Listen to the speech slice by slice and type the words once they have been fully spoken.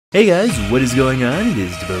Hey guys, what is going on? It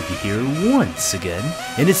is DaBoki here once again,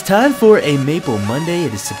 and it's time for a Maple Monday.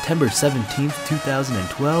 It is September 17th,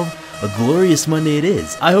 2012. A glorious Monday it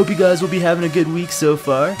is. I hope you guys will be having a good week so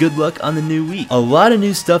far. Good luck on the new week. A lot of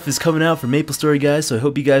new stuff is coming out for MapleStory, guys, so I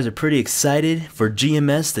hope you guys are pretty excited. For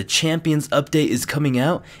GMS, the Champions update is coming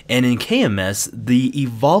out, and in KMS, the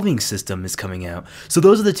Evolving system is coming out. So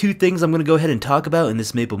those are the two things I'm going to go ahead and talk about in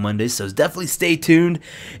this Maple Monday, so definitely stay tuned,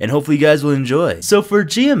 and hopefully you guys will enjoy. So for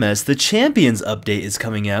GMS, the Champions update is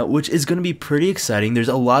coming out, which is going to be pretty exciting. There's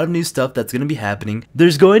a lot of new stuff that's going to be happening.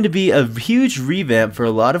 There's going to be a huge revamp for a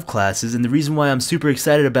lot of classes. And the reason why I'm super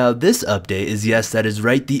excited about this update is, yes, that is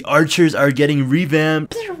right, the archers are getting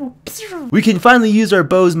revamped. We can finally use our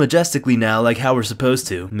bows majestically now, like how we're supposed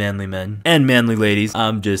to, manly men and manly ladies.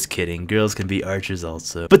 I'm just kidding, girls can be archers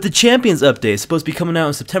also. But the Champions update is supposed to be coming out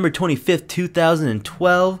on September 25th,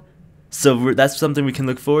 2012. So that's something we can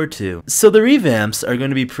look forward to. So the revamps are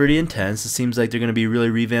going to be pretty intense. It seems like they're going to be really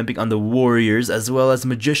revamping on the warriors, as well as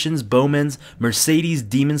magicians, bowmen, Mercedes,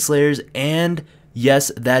 demon slayers, and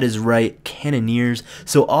yes, that is right, cannoneers.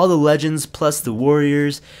 So all the legends plus the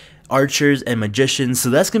warriors, archers, and magicians. So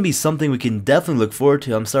that's going to be something we can definitely look forward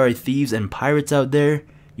to. I'm sorry, thieves and pirates out there,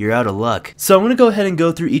 you're out of luck. So I'm going to go ahead and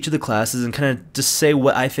go through each of the classes and kind of just say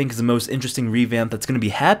what I think is the most interesting revamp that's going to be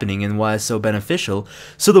happening and why it's so beneficial.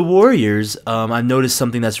 So the warriors, I've noticed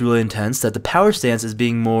something that's really intense, that the power stance is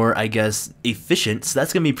being more, I guess, efficient. So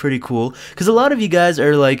that's going to be pretty cool, because a lot of you guys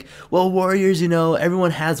are like, well, warriors, you know,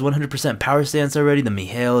 everyone has 100% power stance already. The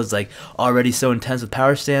Mihail is like already so intense with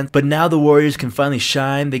power stance, but now the warriors can finally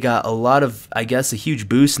shine. They got a lot of, I guess, a huge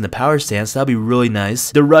boost in the power stance. That'll be really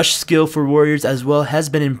nice. The rush skill for warriors as well has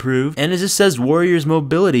been improved, and it just says warriors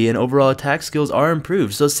mobility and overall attack skills are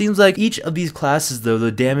improved. So it seems like each of these classes, though,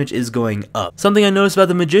 the damage is going up. Something I noticed about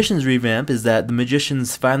the magicians revamp is that the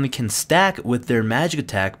magicians finally can stack with their magic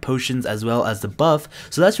attack, potions, as well as the buff.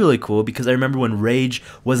 So that's really cool, because I remember when rage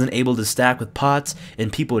wasn't able to stack with pots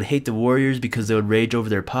and people would hate the warriors because they would rage over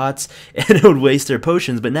their pots and it would waste their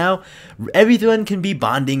potions, but now everyone can be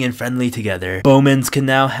bonding and friendly together. Bowmen can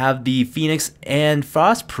now have the Phoenix and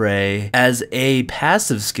Frost Prey as a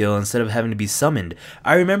passive skill instead of having to be summoned.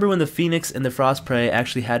 I remember when the Phoenix and the Frost Prey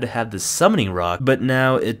actually had to have the summoning rock, but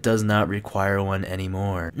now it does not require one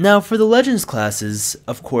anymore. Now for the Legends classes,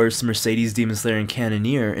 of course, Mercedes, Demon Slayer, and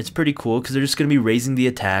Cannoneer, it's pretty cool because they're just going to be raising the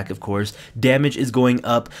attack, of course. Damage is going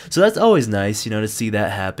up, so that's always nice, you know, to see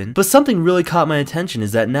that happen. But something really caught my attention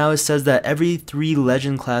is that now it says that every 3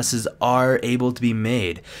 Legend classes are able to be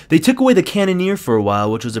made. They took away the Cannoneer for a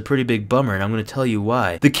while, which was a pretty big bummer, and I'm going to tell you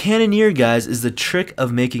why. The Cannoneer, guys, is the trick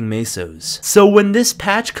of making mesos. So when this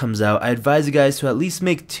patch comes out, I advise you guys to at least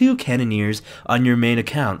make 2 Cannoneers on your main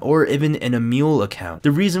account, or even in a mule account.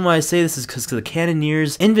 The reason why I say this is because the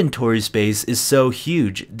Cannoneer's inventory space is so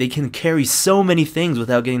huge. They can carry so many things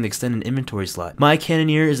without getting the extended inventory slot. My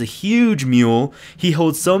Cannoneer is a huge mule. He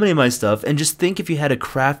holds so many of my stuff, and just think if you had a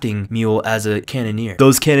crafting mule as a Cannoneer.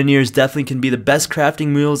 Those Cannoneers definitely can be the best crafting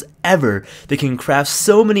mules ever. They can craft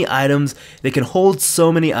so many items, they can hold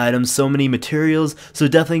so many items, so many materials. So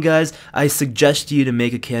definitely, guys, I suggest you to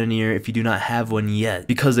make a Cannoneer if you do not have one yet,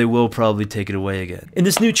 because they will probably take it away again. In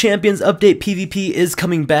this new Champions update, PvP is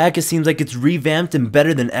coming back. It seems like it's revamped and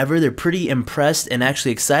better than ever. They're pretty impressed and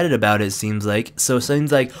actually excited about it seems like. So it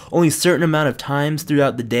seems like only a certain amount of times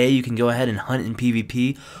throughout the day you can go ahead and hunt in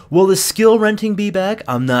PvP. Will the skill renting be back?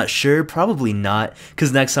 I'm not sure. Probably not,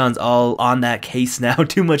 because Nexon's all on that case now.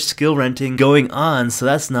 Too much skill renting going on, so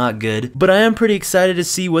that's not good. But I am pretty excited to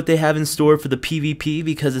see what they have in store for the PvP,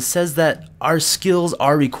 because it says that our skills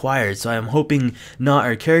are required. So I'm hoping not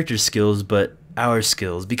our character skills, but our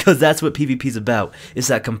skills, because that's what PvP is about. It's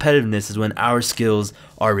that competitiveness is when our skills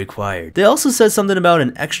are required. They also said something about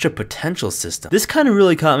an extra potential system. This kind of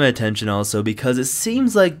really caught my attention also, because it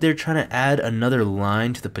seems like they're trying to add another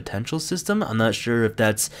line to the potential system. I'm not sure if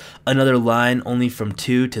that's another line only from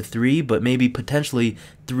 2 to 3, but maybe potentially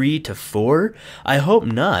 3 to 4. I hope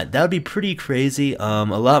not. That would be pretty crazy. A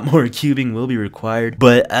lot more cubing will be required,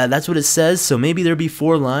 but that's what it says. So maybe there'll be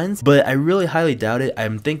 4 lines, but I really highly doubt it.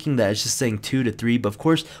 I'm thinking that it's just saying 2 to 3, but of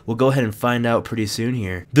course we'll go ahead and find out pretty soon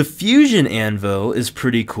here. The Fusion Anvil is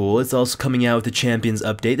pretty cool. It's also coming out with the Champions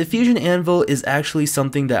update. The Fusion Anvil is actually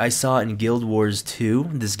something that I saw in Guild Wars 2,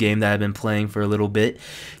 this game that I've been playing for a little bit.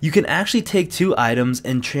 You can actually take 2 items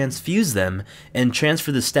and transfuse them and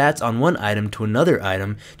transfer the stats on one item to another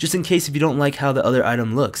item, just in case if you don't like how the other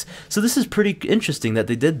item looks. So this is pretty interesting that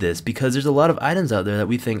they did this, because there's a lot of items out there that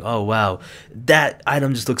we think, oh wow, that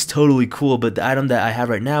item just looks totally cool, but the item that I have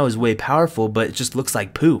right now is way powerful, but it just looks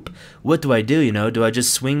like poop. What do I do, you know? Do I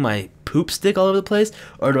just swing my poop stick all over the place,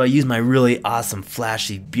 or do I use my really awesome,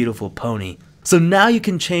 flashy, beautiful pony? So now you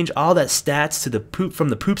can change all that stats to the poop from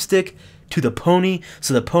the poop stick to the pony,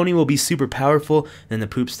 so the pony will be super powerful and the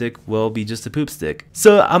poop stick will be just a poop stick.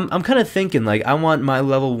 So I'm kind of thinking, like, I want my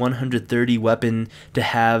level 130 weapon to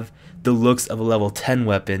have the looks of a level 10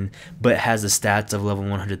 weapon, but has the stats of a level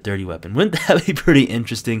 130 weapon. Wouldn't that be pretty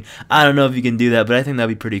interesting? I don't know if you can do that, but I think that'd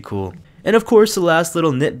be pretty cool. And of course, the last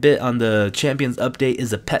little nitbit on the Champions update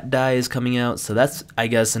is a pet dye is coming out, so that's, I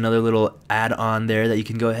guess, another little add-on there that you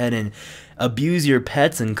can go ahead and abuse your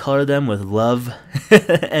pets and color them with love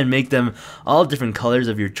and make them all different colors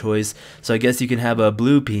of your choice. So I guess you can have a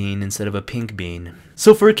blue bean instead of a pink bean.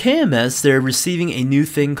 So for KMS, they're receiving a new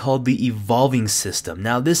thing called the evolving system.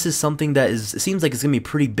 Now this is something that seems like it's going to be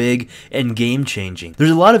pretty big and game changing. There's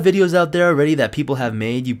a lot of videos out there already that people have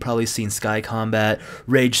made. You've probably seen Sky Combat,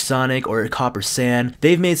 Rage Sonic, or Copper Sand.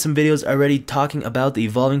 They've made some videos already talking about the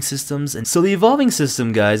evolving systems. And so the evolving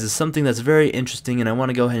system, guys, is something that's very interesting, and I want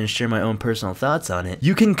to go ahead and share my own personal thoughts on it.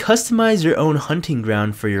 You can customize your own hunting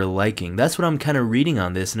ground for your liking. That's what I'm kind of reading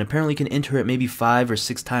on this, and apparently you can enter it maybe 5 or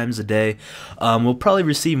 6 times a day. We'll probably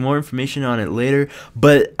receive more information on it later,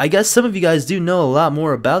 but I guess some of you guys do know a lot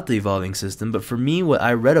more about the evolving system. But for me, what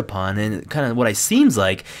I read upon and kind of what it seems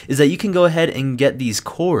like is that you can go ahead and get these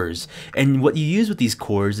cores, and what you use with these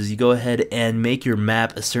cores is you go ahead and make your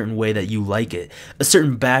map a certain way that you like it, a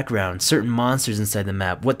certain background, certain monsters inside the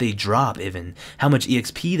map, what they drop, even how much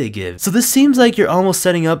EXP they give. So this seems like you're almost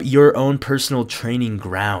setting up your own personal training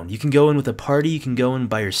ground. You can go in with a party, you can go in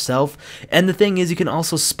by yourself, and the thing is, you can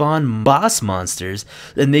also spawn boss monsters,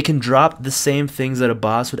 and they can drop the same things that a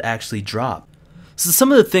boss would actually drop. So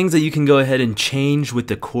some of the things that you can go ahead and change with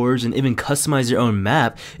the cores and even customize your own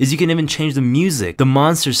map is you can even change the music, the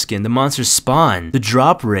monster skin, the monster spawn, the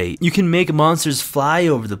drop rate. You can make monsters fly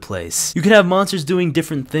over the place. You can have monsters doing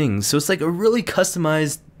different things. So it's like a really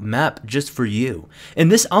customized map just for you.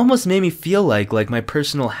 And this almost made me feel like my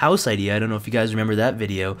personal house idea. I don't know if you guys remember that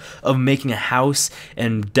video of making a house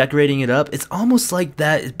and decorating it up. It's almost like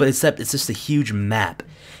that, but except it's just a huge map.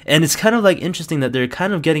 And it's kind of like interesting that they're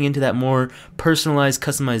kind of getting into that more personalized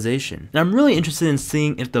customization. And I'm really interested in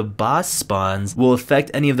seeing if the boss spawns will affect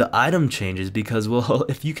any of the item changes, because, well,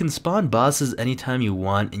 if you can spawn bosses anytime you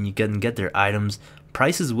want and you can get their items,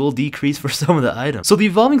 prices will decrease for some of the items. So the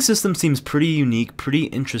evolving system seems pretty unique, pretty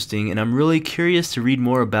interesting, and I'm really curious to read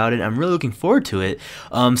more about it. I'm really looking forward to it.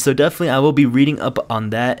 So definitely I will be reading up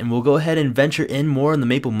on that, and we'll go ahead and venture in more on the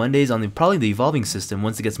Maple Mondays on probably the evolving system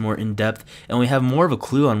once it gets more in depth and we have more of a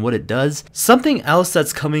clue on what it does. Something else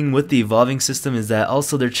that's coming with the evolving system is that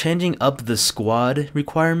also they're changing up the squad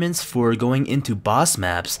requirements for going into boss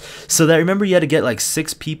maps, so that, remember, you had to get like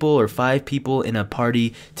 6 people or 5 people in a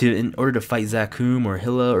party in order to fight Zakum or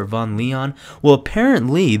Hilla or Von Leon. Well,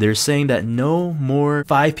 apparently they're saying that no more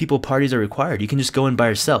 5 people parties are required. You can just go in by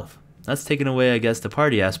yourself. That's taking away, I guess, the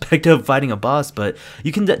party aspect of fighting a boss, but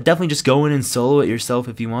you can definitely just go in and solo it yourself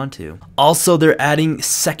if you want to. Also, they're adding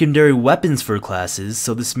secondary weapons for classes,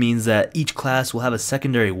 so this means that each class will have a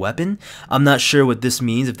secondary weapon. I'm not sure what this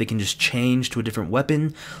means, if they can just change to a different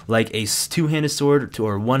weapon, like a two-handed sword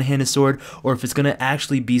or one-handed sword, or if it's going to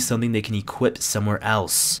actually be something they can equip somewhere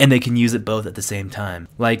else, and they can use it both at the same time,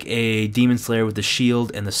 like a Demon Slayer with the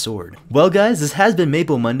shield and the sword. Well, guys, this has been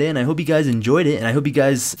Maple Monday, and I hope you guys enjoyed it, and I hope you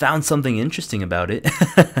guys found something interesting about it.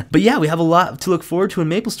 But yeah, we have a lot to look forward to in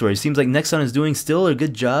Maple Story. Seems like Nexon is doing still a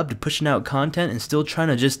good job to pushing out content and still trying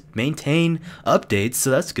to just maintain updates, so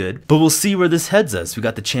that's good. But we'll see where this heads us. We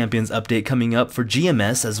got the Champions update coming up for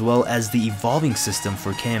GMS, as well as the evolving system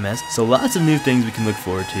for KMS, so lots of new things we can look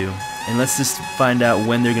forward to. And let's just find out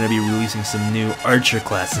when they're going to be releasing some new archer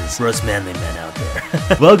classes for us manly men out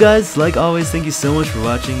there. Well, guys, like always, thank you so much for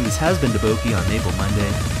watching. This has been DaBoki on Maple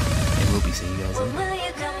Monday.